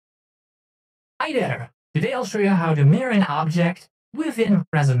Hi there! Today I'll show you how to mirror an object within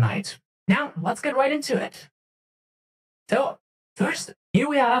Resonite. Now, let's get right into it. So, first, here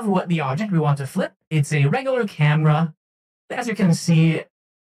we have what the object we want to flip. It's a regular camera. As you can see,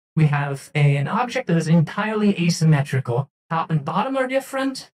 we have an object that is entirely asymmetrical. Top and bottom are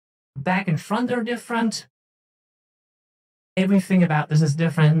different. Back and front are different. Everything about this is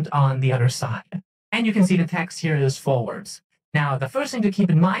different on the other side. And you can see the text here is forwards. Now, the first thing to keep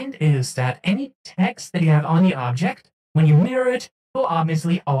in mind is that any text that you have on the object, when you mirror it, will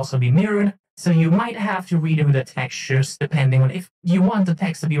obviously also be mirrored. So you might have to redo the textures depending on if you want the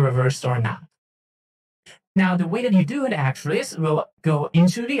text to be reversed or not. Now, the way that you do it actually is we'll go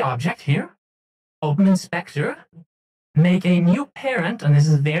into the object here, open Inspector, make a new parent, and this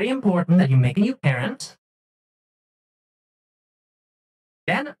is very important that you make a new parent.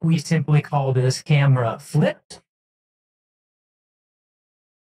 Then we simply call this camera flipped.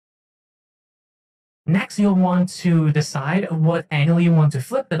 Next, you'll want to decide what angle you want to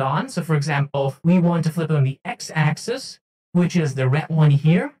flip it on. So, for example, we want to flip it on the x-axis, which is the red one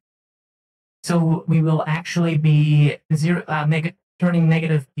here. So we will actually be turning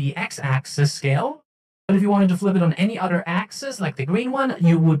negative the x-axis scale. But if you wanted to flip it on any other axis, like the green one,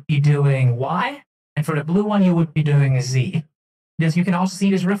 you would be doing y. And for the blue one, you would be doing z. This, you can also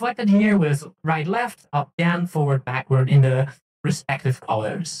see this reflected here with right, left, up, down, forward, backward in the respective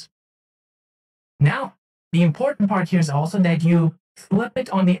colors. Now, the important part here is also that you flip it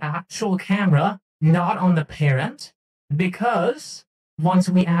on the actual camera, not on the parent, because once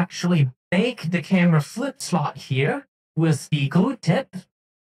we actually bake the camera flip slot here with the glue tip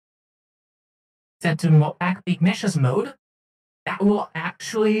set to backbake meshes mode, that will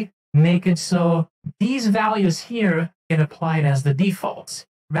actually make it so these values here get applied as the defaults,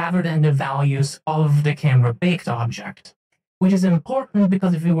 rather than the values of the camera baked object. Which is important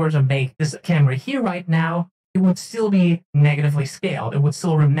because if we were to make this camera here right now, it would still be negatively scaled. It would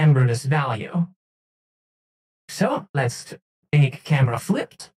still remember this value. So let's make camera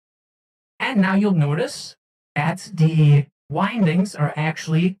flipped. And now you'll notice that the windings are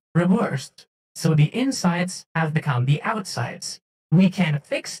actually reversed. So the insides have become the outsides. We can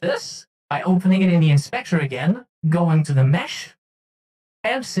fix this by opening it in the inspector again, going to the mesh,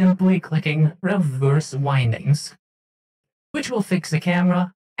 and simply clicking reverse windings, which will fix the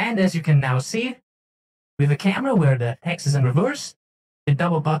camera. And as you can now see, with a camera where the text is in reverse, the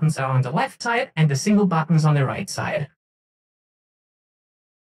double buttons are on the left side and the single buttons on the right side.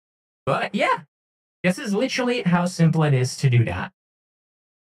 But yeah, this is literally how simple it is to do that.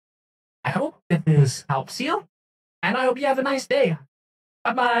 I hope that this helps you, and I hope you have a nice day.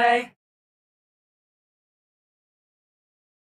 Bye-bye!